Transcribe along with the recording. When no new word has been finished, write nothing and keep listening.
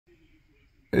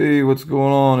Hey, what's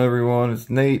going on, everyone? It's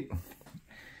Nate.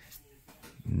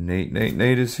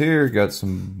 Nate is here. Got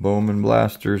some Bowman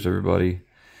blasters. Everybody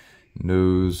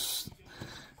knows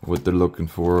what they're looking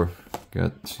for.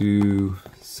 Got two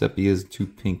sepias, two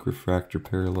pink refractor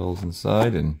parallels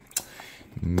inside, and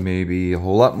maybe a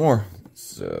whole lot more.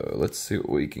 So let's see what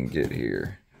we can get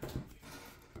here.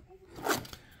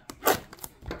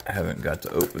 I haven't got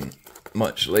to open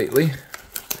much lately,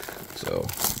 so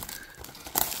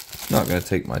not going to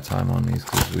take my time on these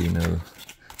because we know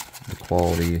the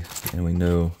quality and we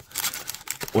know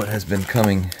what has been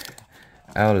coming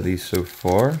out of these so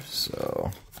far.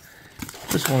 So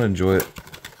just want to enjoy it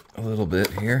a little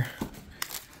bit here.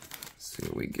 See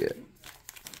what we get.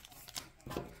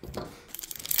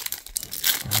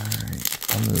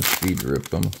 Alright, I'm going to speed rip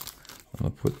them. I'm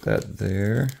going to put that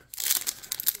there.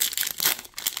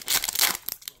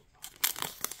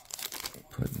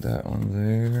 Put that one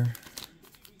there.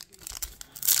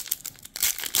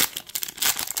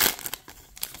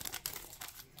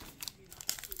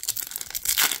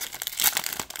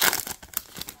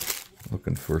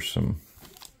 Looking for some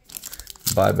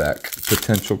buyback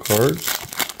potential cards.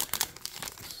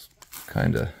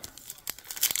 Kind of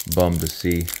bummed to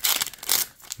see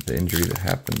the injury that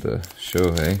happened to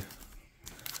Shohei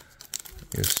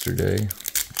yesterday,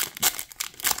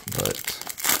 but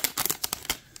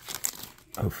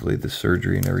hopefully the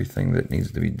surgery and everything that needs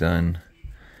to be done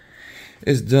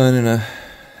is done in a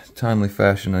timely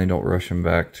fashion and they don't rush him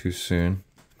back too soon.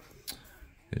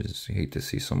 I just hate to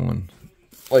see someone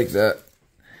like that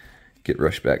get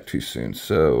rushed back too soon.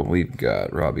 So we've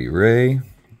got Robbie Ray,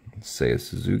 Seiya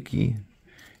Suzuki,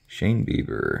 Shane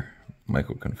Bieber,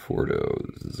 Michael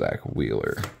Conforto, Zach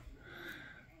Wheeler.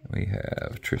 We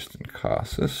have Tristan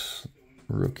Casas,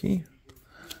 rookie.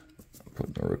 I'm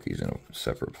putting the rookies in a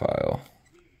separate pile.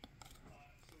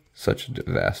 Such a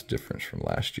vast difference from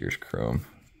last year's Chrome.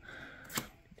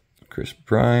 Chris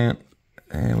Bryant,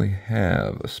 and we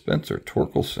have a Spencer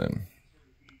Torkelson.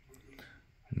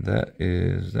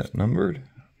 Is that numbered?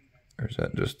 Or is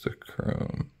that just a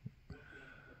Chrome?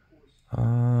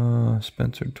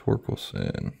 Spencer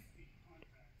Torkelson.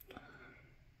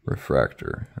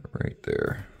 Refractor right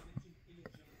there.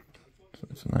 So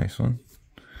that's a nice one.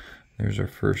 There's our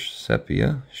first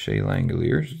sepia. Shea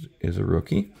Langeliers is a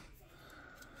rookie.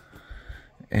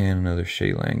 And another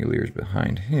Shea Langeliers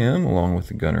behind him, along with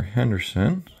the Gunnar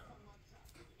Henderson.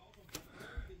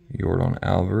 Yordan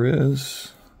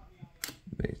Alvarez.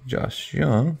 Josh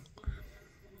Young,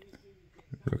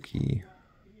 rookie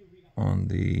on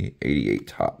the 88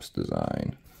 Topps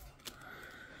design.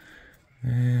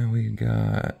 And we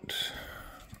got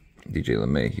DJ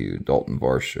LeMahieu, Dalton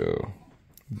Varsho,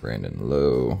 Brandon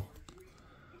Lowe,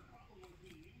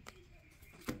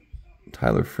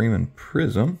 Tyler Freeman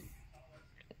Prism,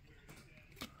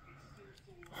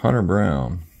 Hunter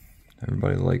Brown.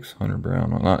 Everybody likes Hunter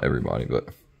Brown. Well, not everybody, but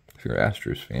if you're an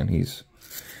Astros fan, he's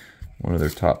one of their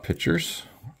top pitchers.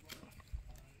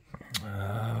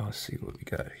 Let's see what we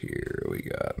got here. We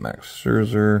got Max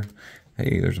Scherzer.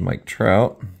 Hey, there's Mike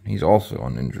Trout. He's also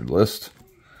on the injured list.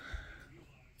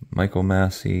 Michael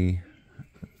Massey,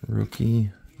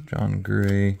 rookie. John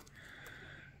Gray.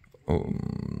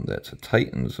 That's a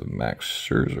Titans of Max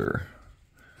Scherzer.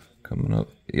 Coming up,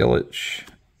 Yelich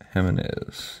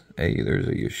Jimenez. Hey, there's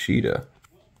a Yoshida,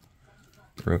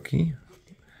 rookie.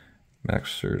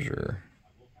 Max Scherzer.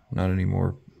 Not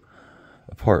anymore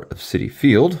a part of Citi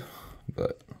Field,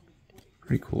 but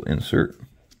pretty cool insert.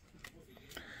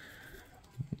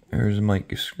 There's Mike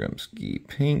Yastrzemski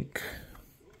pink.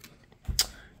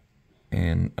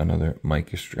 And another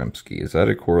Mike Yastrzemski. Is that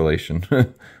a correlation?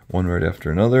 One right after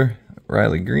another.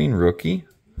 Riley Green, rookie.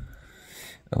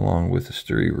 Along with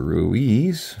Esteury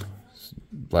Ruiz,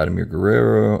 Vladimir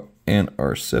Guerrero, and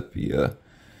our sepia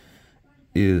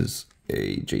is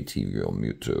a JT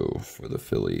Realmuto for the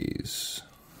Phillies.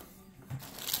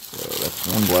 So that's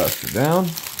one blaster down.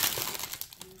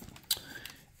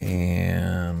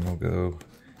 And we'll go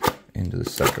into the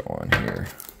second one here.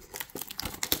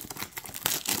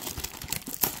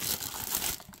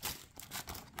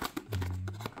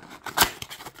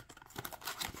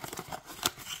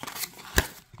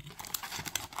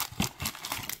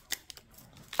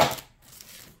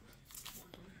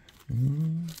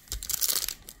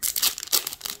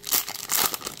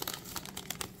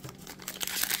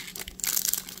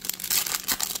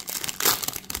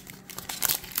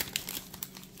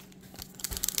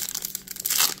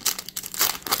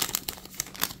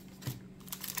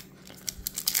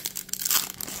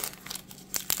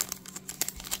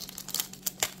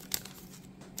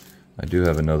 I do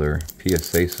have another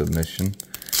PSA submission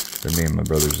that me and my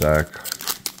brother Zach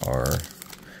are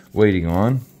waiting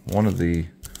on. One of the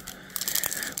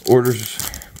orders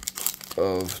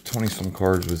of 20-some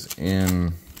cards was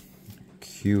in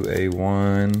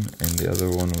QA1, and the other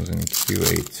one was in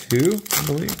QA2, I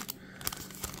believe.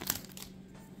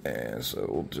 And so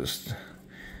we'll just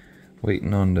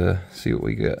waiting on to see what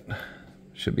we get.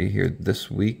 Should be here this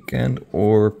weekend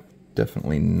or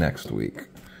definitely next week.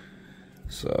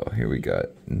 So here we got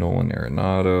Nolan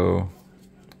Arenado,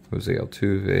 Jose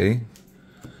Altuve.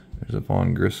 There's a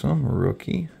Vaughn Grissom, a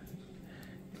rookie.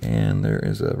 And there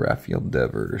is a Rafael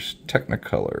Devers,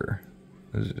 Technicolor.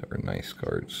 Those are nice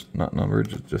cards. Not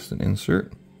numbered, just an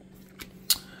insert.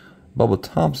 Bubba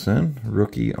Thompson,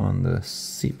 rookie on the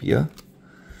Sepia.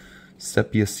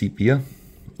 Sepia.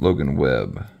 Logan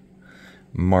Webb.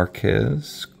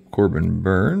 Marquez, Corbin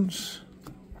Burns.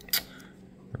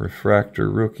 Refractor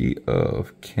rookie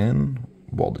of Ken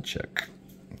Waldachuk.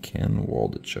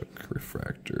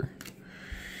 Refractor.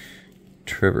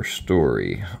 Trevor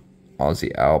Story.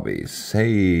 Ozzy Albies.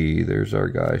 Hey, there's our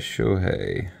guy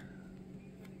Shohei.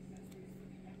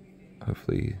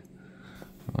 Hopefully,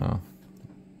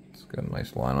 it's got a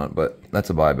nice line on it, but that's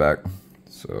a buyback.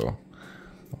 So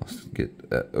I'll get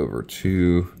that over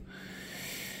to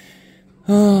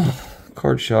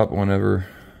card shop whenever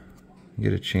I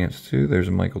get a chance to. There's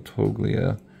a Michael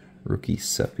Toglia, rookie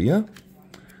Sepia.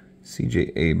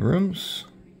 CJ Abrams.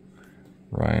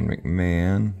 Ryan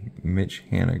McMahon. Mitch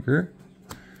Haniger.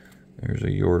 There's a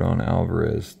Yordan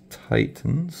Alvarez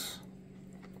Titans.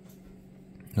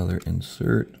 Another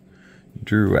insert.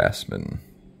 Drew Asman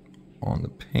on the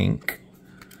pink.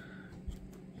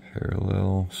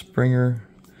 Parallel Springer.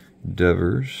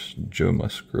 Devers. Joe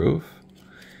Musgrove.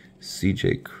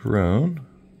 CJ Crone.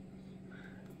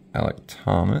 Alec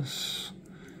Thomas.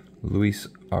 Luis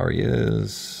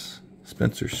Arias.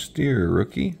 Spencer Steer,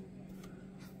 rookie.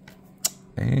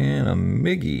 And a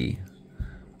Miggy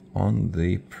on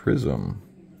the Prism.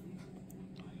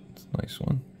 It's a nice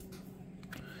one.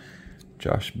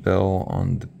 Josh Bell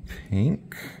on the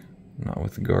pink. Not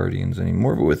with the Guardians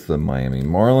anymore, but with the Miami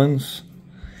Marlins.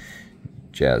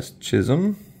 Jazz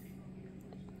Chisholm.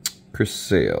 Chris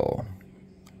Sale.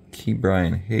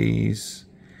 Ke'Bryan Hayes.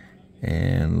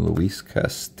 And Luis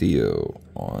Castillo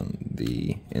on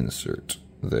the insert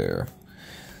there.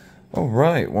 All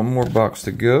right, one more box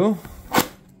to go.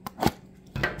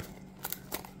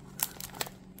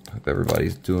 Hope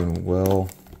everybody's doing well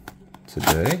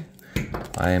today.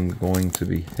 I am going to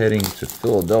be heading to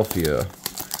Philadelphia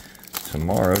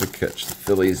tomorrow to catch the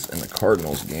Phillies and the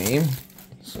Cardinals game.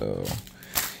 So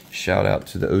shout out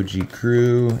to the OG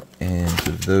crew and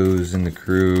to those in the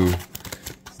crew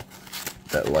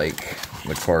that like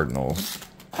the Cardinals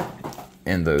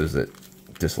and those that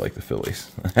dislike the Phillies.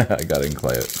 I gotta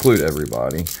include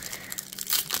everybody.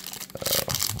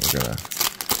 We're gonna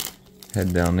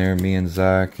head down there, me and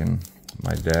Zach and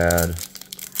my dad.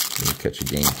 We're gonna catch a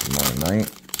game tomorrow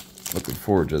night. Looking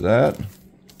forward to that.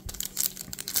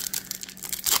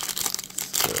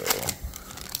 So,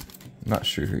 I'm not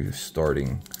sure who's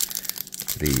starting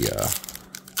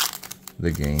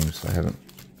the games. I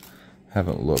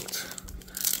haven't looked,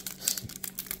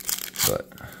 but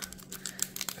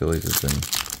Phillies have been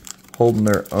holding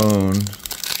their own.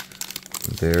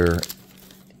 They're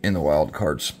in the wild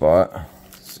card spot,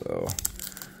 so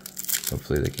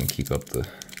hopefully they can keep up the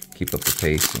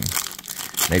pace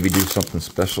and maybe do something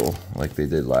special like they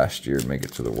did last year, make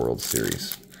it to the World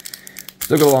Series.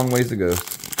 Still got a long ways to go.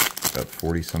 Got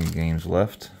 40-some games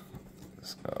left,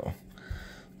 so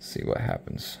let's see what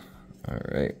happens. All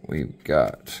right, we've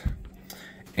got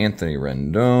Anthony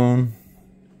Rendon,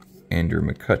 Andrew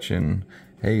McCutchen.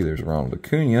 Hey, there's Ronald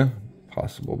Acuna,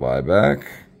 possible buyback.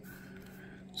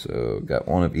 So got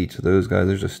one of each of those guys.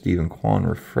 There's a Stephen Kwan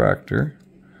refractor.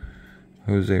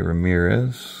 Jose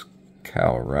Ramirez,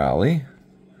 Cal Raleigh.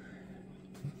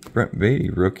 Brent Beatty,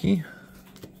 rookie.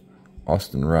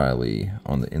 Austin Riley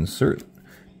on the insert.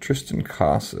 Tristan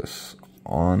Casas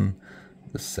on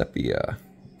the Sepia.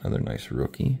 Another nice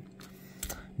rookie.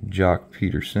 Jock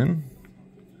Peterson.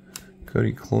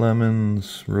 Cody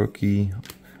Clemens, rookie.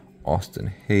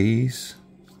 Austin Hayes.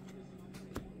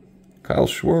 Kyle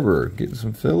Schwarber getting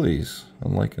some Phillies.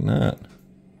 I'm liking that.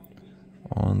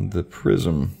 On the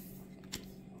Prism.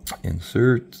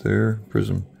 Insert there.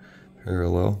 Prism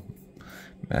parallel.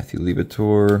 Matthew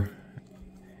Liberatore.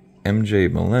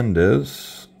 MJ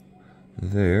Melendez.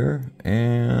 There.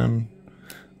 And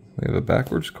we have a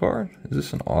backwards card. Is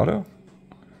this an auto?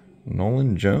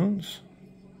 Nolan Jones.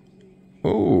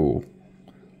 Oh.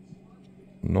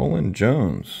 Nolan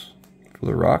Jones for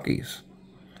the Rockies.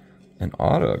 An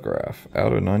autograph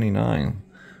out of 99.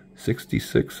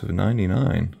 66 of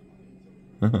 99.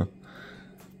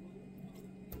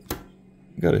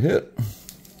 got a hit.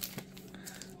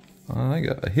 I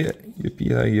got a hit.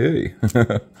 Yippee-yi-yay.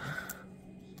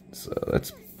 So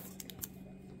that's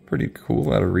pretty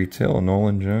cool. Out of retail,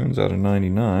 Nolan Jones out of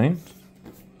 99.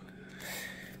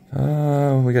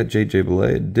 We got JJ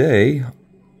Bleday a day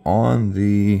on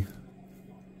the.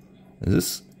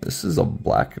 This is a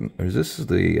black, or this is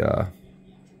the.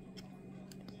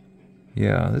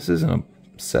 Yeah, this isn't a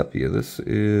sepia. This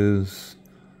is.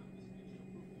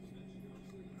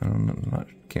 I don't know.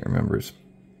 Can't remember.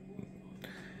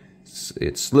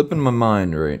 It's slipping my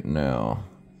mind right now.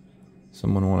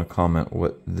 Someone want to comment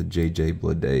what the JJ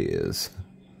Bleday is?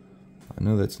 I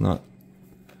know that's not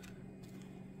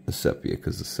the sepia,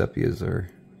 because the sepias are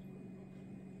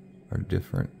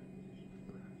different.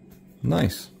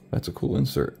 Nice. That's a cool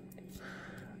insert.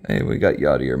 Hey, we got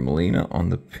Yadier Molina on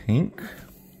the pink.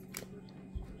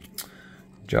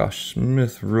 Josh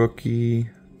Smith rookie.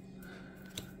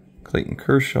 Clayton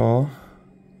Kershaw.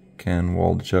 Ken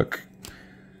Waldichuk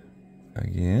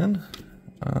again.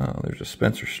 There's a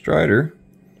Spencer Strider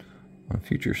on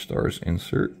Future Stars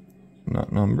insert.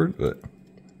 Not numbered, but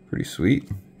pretty sweet.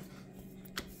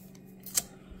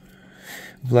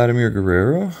 Vladimir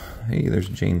Guerrero. Hey, there's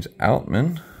James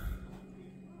Outman.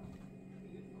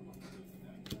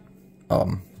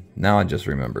 Now I just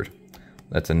remembered.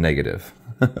 That's a negative.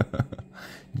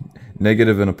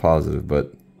 Negative and a positive,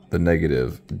 but the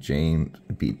negative, James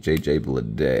beat JJ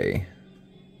Bleday.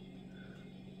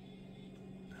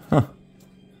 Huh.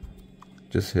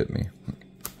 Just hit me.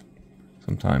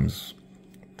 Sometimes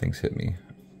things hit me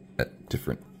at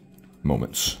different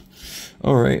moments.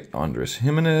 Alright, Andres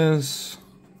Jimenez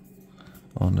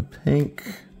on the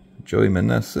pink. Joey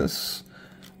Meneses,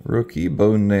 rookie.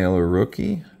 Bo Naylor,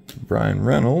 rookie. Brian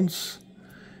Reynolds.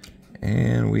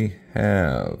 And we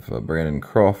have Brandon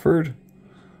Crawford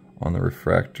on the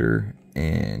refractor.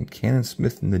 And Cannon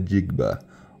Smith Najigba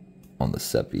on the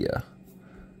sepia.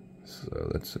 So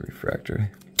that's the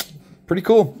refractor. Pretty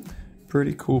cool.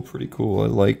 Pretty cool, pretty cool. I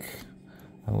like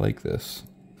this.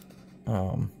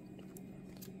 Real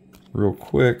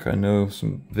quick, I know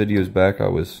some videos back I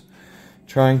was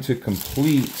trying to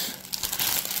complete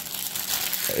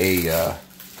a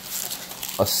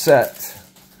set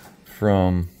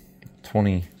from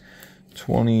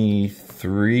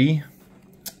 2023.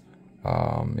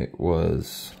 It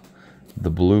was the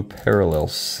Blue Parallel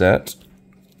set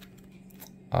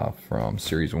from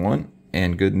Series 1.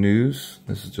 And good news,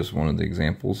 this is just one of the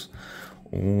examples.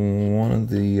 One of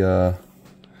the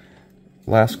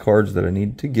last cards that I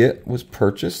needed to get was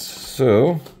purchased,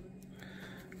 so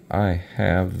I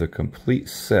have the complete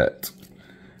set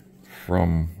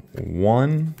from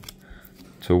 1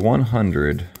 to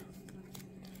 100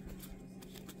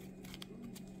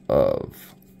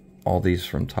 of all these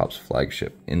from Topps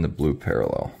Flagship in the Blue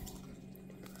Parallel.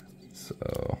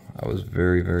 So I was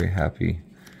very, very happy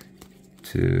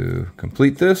to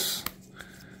complete this,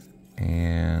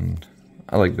 and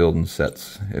I like building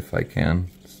sets if I can,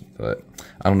 but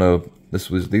I don't know.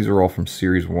 These are all from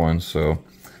Series 1, so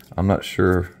I'm not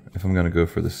sure if I'm going to go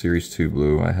for the Series 2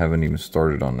 blue. I haven't even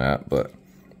started on that, but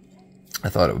I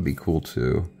thought it would be cool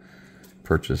to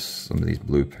purchase some of these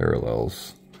Blue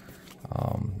Parallels.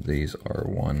 These are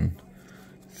 1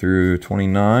 through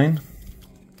 29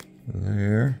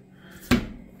 there,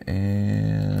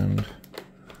 and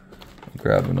I'll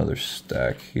grab another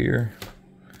stack here.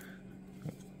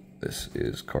 This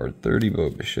is card 30, Bo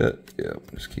Bichette.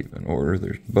 Yep, just keep in order.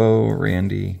 There's Bo,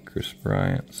 Randy, Chris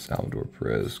Bryant, Salvador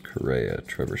Perez, Correa,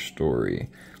 Trevor Story,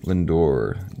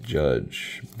 Lindor,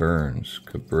 Judge, Burns,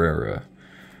 Cabrera,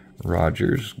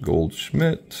 Rogers,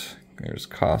 Goldschmidt. There's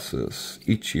Casas,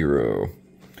 Ichiro,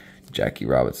 Jackie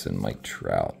Robinson, Mike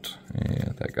Trout.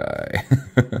 Yeah, that guy.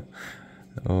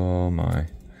 Oh my.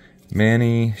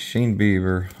 Manny, Shane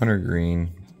Bieber, Hunter Green,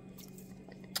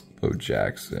 Bo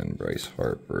Jackson, Bryce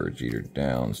Harper, Jeter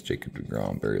Downs, Jacob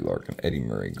deGrom, Barry Larkin, Eddie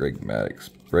Murray, Greg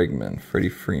Maddux, Bregman, Freddie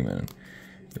Freeman,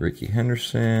 Ricky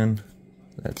Henderson.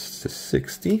 That's to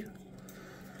 60.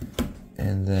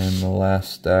 And then the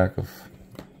last stack of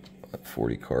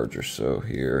 40 cards or so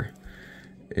here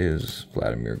is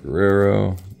Vladimir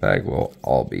Guerrero, Bagwell,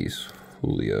 Albies,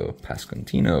 Julio,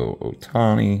 Pasquantino,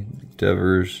 Ohtani,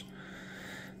 Devers,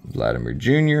 Vladimir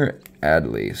Jr.,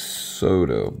 Adley,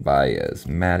 Soto, Baez,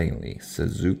 Mattingly,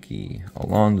 Suzuki,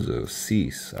 Alonso,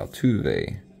 Cease,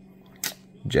 Altuve,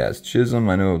 Jazz Chisholm.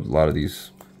 I know a lot of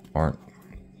these aren't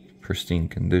pristine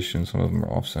condition. Some of them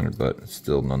are off-center, but it's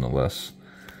still nonetheless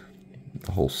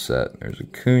the whole set. There's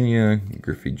Acuna,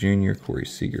 Griffey Jr., Corey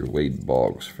Seager, Wade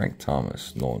Boggs, Frank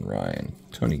Thomas, Nolan Ryan,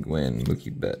 Tony Gwynn,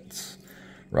 Mookie Betts,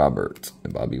 Robert,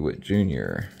 and Bobby Witt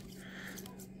Jr.,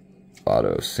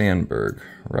 Otto Sandberg,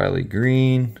 Riley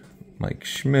Green, Mike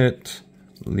Schmidt,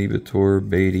 Liebetor,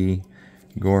 Beatty,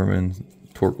 Gorman,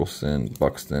 Torkelson,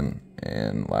 Buxton,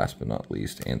 and last but not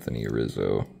least, Anthony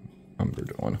Rizzo,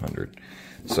 numbered 100.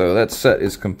 So that set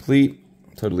is complete.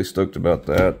 Totally stoked about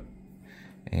that.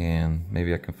 And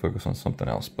maybe I can focus on something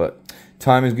else. But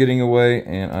time is getting away,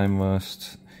 and I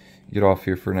must get off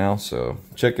here for now. So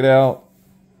check it out.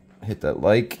 Hit that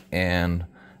like. And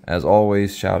as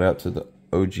always, shout out to the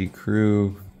OG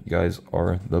crew. You guys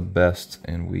are the best,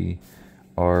 and we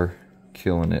are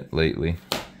killing it lately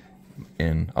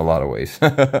in a lot of ways.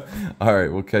 All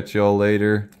right, we'll catch y'all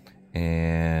later,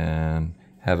 and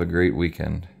have a great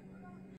weekend.